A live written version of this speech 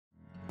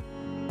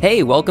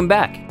Hey, welcome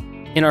back!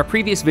 In our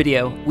previous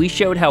video, we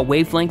showed how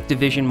wavelength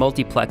division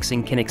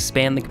multiplexing can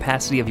expand the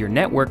capacity of your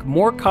network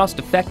more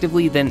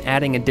cost-effectively than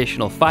adding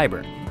additional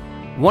fiber.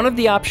 One of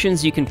the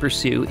options you can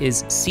pursue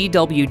is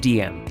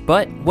CWDM,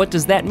 but what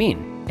does that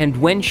mean? And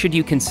when should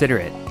you consider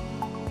it?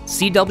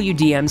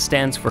 CWDM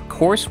stands for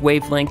Coarse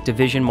Wavelength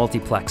Division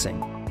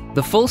Multiplexing.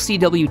 The full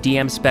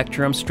CWDM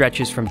spectrum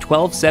stretches from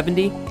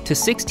 1270 to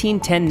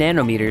 1610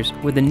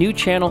 nanometers with a new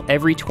channel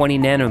every 20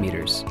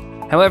 nanometers.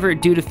 However,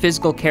 due to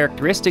physical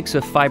characteristics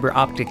of fiber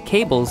optic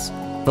cables,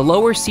 the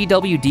lower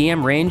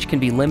CWDM range can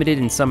be limited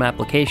in some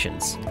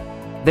applications.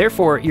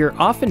 Therefore, you're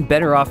often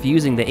better off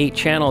using the 8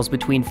 channels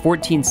between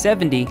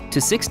 1470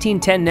 to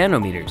 1610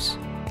 nanometers.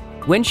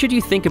 When should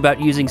you think about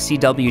using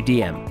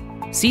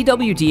CWDM?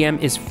 CWDM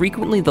is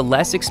frequently the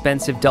less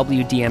expensive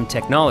WDM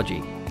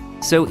technology,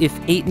 so if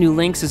 8 new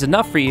links is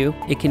enough for you,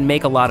 it can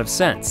make a lot of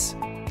sense.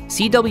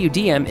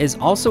 CWDM is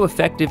also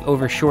effective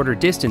over shorter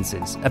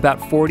distances,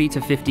 about 40 to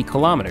 50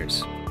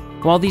 kilometers.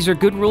 While these are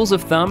good rules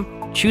of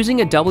thumb,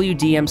 choosing a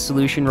WDM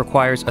solution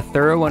requires a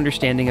thorough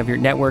understanding of your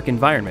network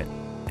environment.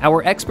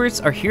 Our experts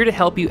are here to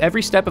help you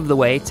every step of the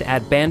way to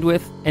add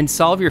bandwidth and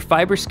solve your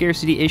fiber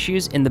scarcity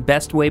issues in the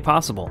best way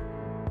possible.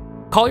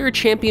 Call your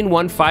Champion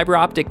One fiber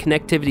optic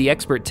connectivity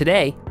expert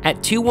today at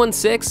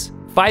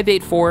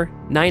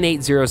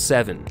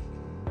 216-584-9807.